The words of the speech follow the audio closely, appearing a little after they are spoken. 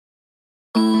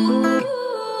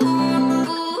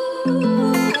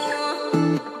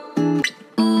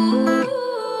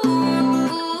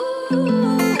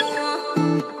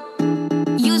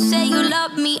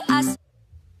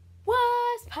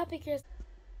Puppy Care?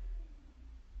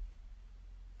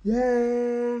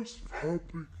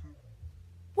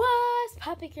 What's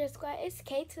Puppy Care Squad? It's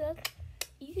K2.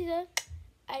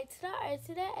 And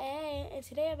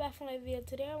today I'm back from my video.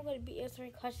 Today I'm going to be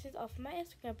answering questions off my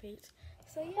Instagram page.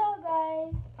 So yeah. So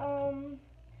guys,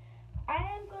 I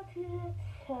am going to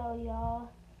tell y'all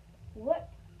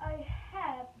what I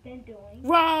have been doing.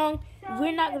 Wrong. So,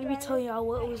 We're not going to be guys, telling y'all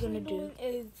what we're going to do.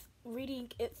 Is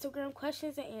reading Instagram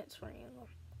questions and answering them.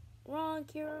 Wrong,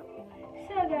 Kira.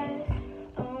 So guys,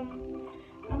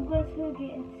 I'm going to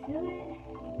get into it.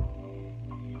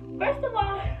 First of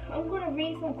all, I'm going to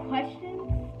read some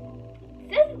questions.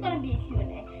 This is going to be a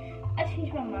Q&A. I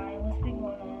changed my mind what's been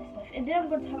going on and stuff. And then I'm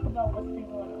going to talk about what's been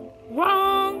going on.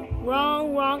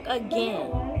 Wrong again.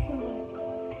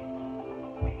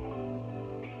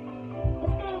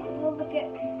 Let's go look at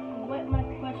what my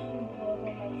questions was on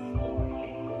my story.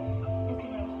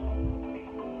 Instagram story.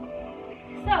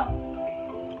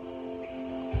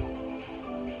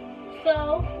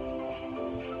 So,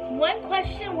 one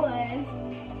question was,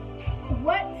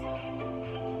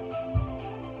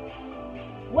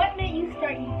 what made you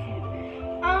start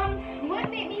YouTube?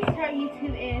 What made me start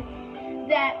YouTube is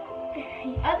that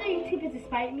other YouTubers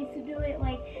inspired me to do it,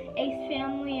 like Ace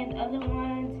Family and other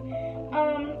ones.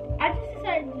 I just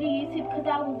decided to do YouTube because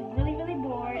I was really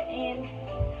bored and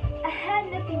I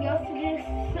had nothing else to do,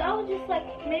 so I was just like,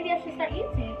 maybe I should start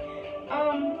YouTube.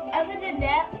 Other than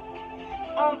that,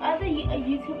 other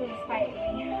YouTubers inspired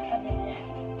me. Other than that,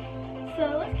 so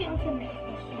let's get into the next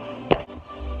question.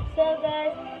 So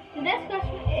guys, the next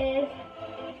question is,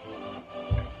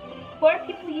 4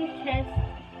 people you trust.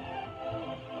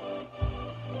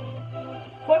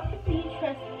 4 people you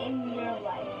trust in your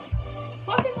life.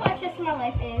 4 people I trust in my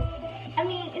life is,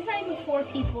 it's not even 4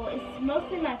 people. It's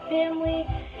mostly my family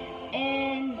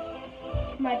and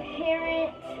my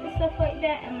parents and stuff like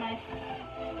that, and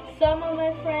some of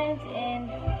my friends, and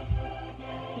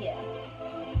yeah.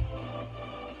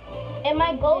 And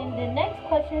my goal. And the next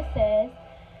question says,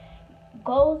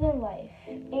 goals in life.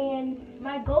 And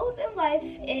my goals in life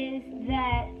is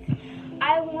that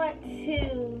I want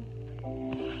to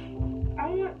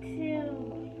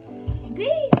be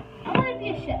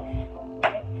a chef.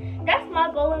 Right? That's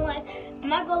my goal in life.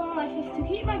 My goal in life is to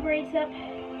keep my grades up.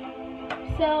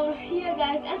 So yeah,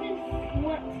 guys, I just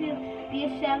want to be a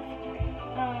chef.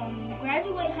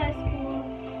 Graduate high school.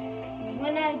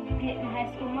 When I get in high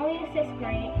school, I'm only in 6th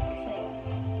grade.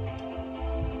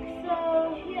 So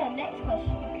yeah, next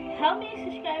question. How many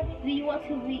subscribers do you want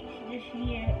to reach this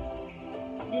year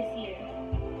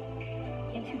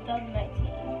in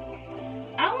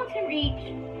 2019? I want to reach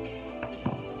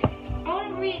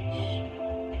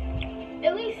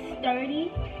at least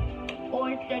 30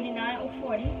 or 39 or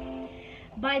 40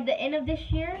 by the end of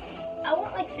this year. I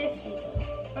want like 50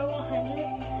 or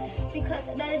 100, because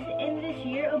that is the end of this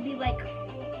year. It'll be like,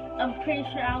 I'm pretty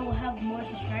sure I will have more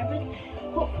subscribers,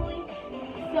 hopefully.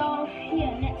 So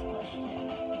yeah, next question.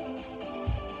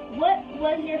 What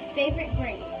was your favorite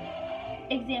grade?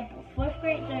 Examples: 4th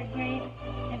grade, 3rd grade,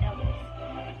 and others.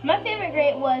 My favorite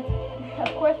grade was,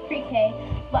 of course, pre-K.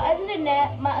 But other than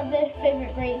that, my other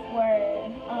favorite grades were,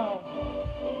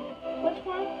 which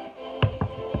one?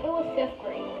 It was 5th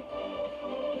grade.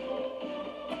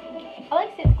 I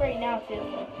like 6th grade now too.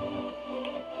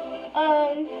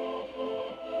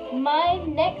 My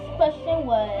next question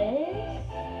was,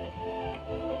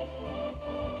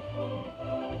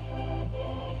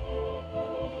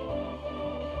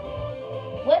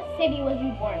 what city was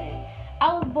you born in?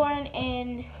 I was born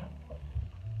in...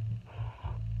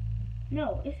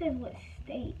 No, it says what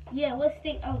state. Yeah, what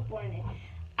state I was born in.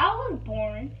 I was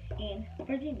born in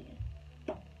Virginia.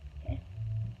 Okay.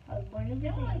 I was born in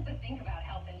Virginia. No one wants to think about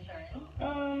health insurance.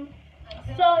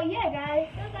 So yeah, guys.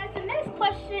 So guys, the next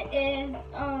question is,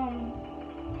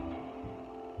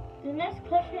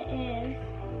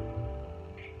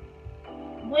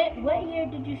 what year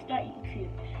did you start YouTube?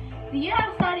 The year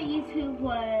I started YouTube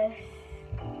was,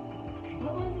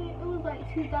 what was it? It was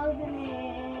like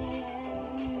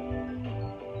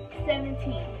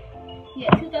 2017. Yeah,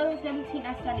 2017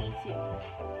 I started YouTube.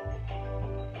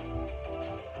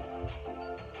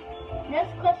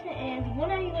 Next question is,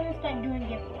 when are you going to start doing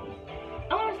giveaways?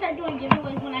 I want to start doing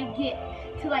giveaways when I get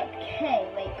to like K,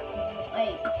 like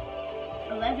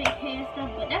 11K and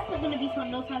stuff, but that's not going to be till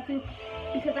no time soon,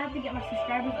 because I have to get my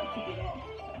subscribers up to do that.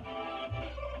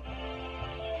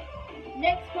 So.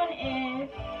 Next one is,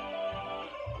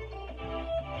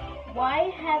 why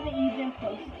haven't you been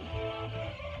posting?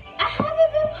 I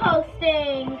haven't been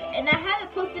posting, and I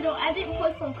didn't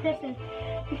post on Christmas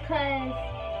because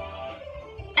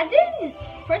I didn't,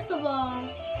 first of all,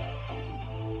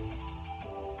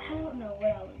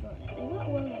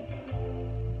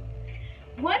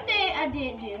 I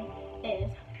did do is,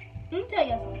 let me tell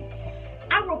you something.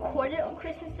 I recorded on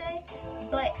Christmas Day,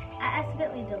 but I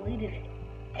accidentally deleted it,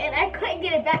 and I couldn't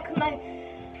get it back because my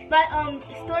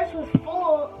storage was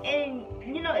full, and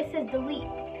you know it says delete,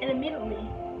 and immediately,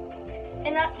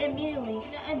 and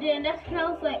then that's when I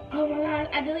was like, oh my god,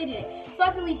 I deleted it. So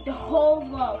I deleted the whole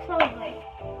vlog. So I was like,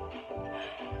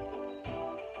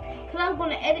 because I was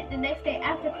going to edit the next day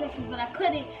after Christmas, but I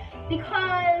couldn't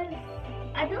because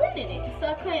I deleted it. So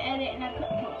I couldn't edit and I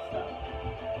couldn't post. So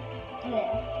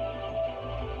yeah.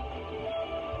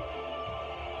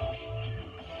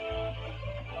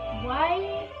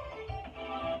 Why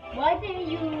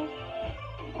didn't you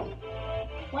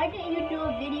do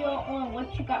a video on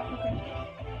what you got for Christmas?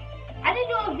 I didn't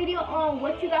do a video on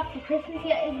what you got for Christmas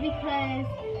yet is because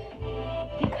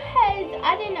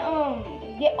I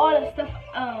didn't get all the stuff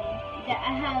that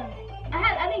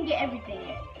I didn't get everything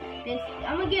yet.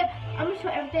 I'm gonna show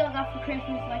everything I got for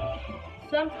Christmas like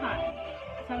sometime.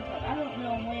 I don't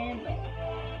know when, but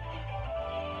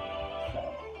so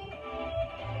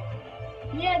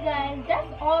yeah guys,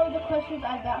 that's all of the questions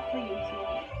I got for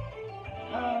YouTube.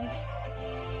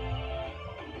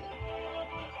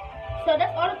 So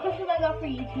that's all the questions I got for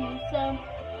YouTube. So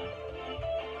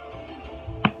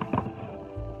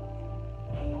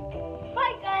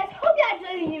bye guys. Hope y'all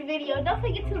enjoyed the video. Don't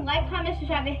forget to like, comment,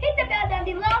 subscribe, and hit the bell down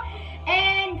below.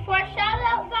 And for a shout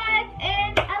out guys,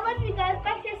 and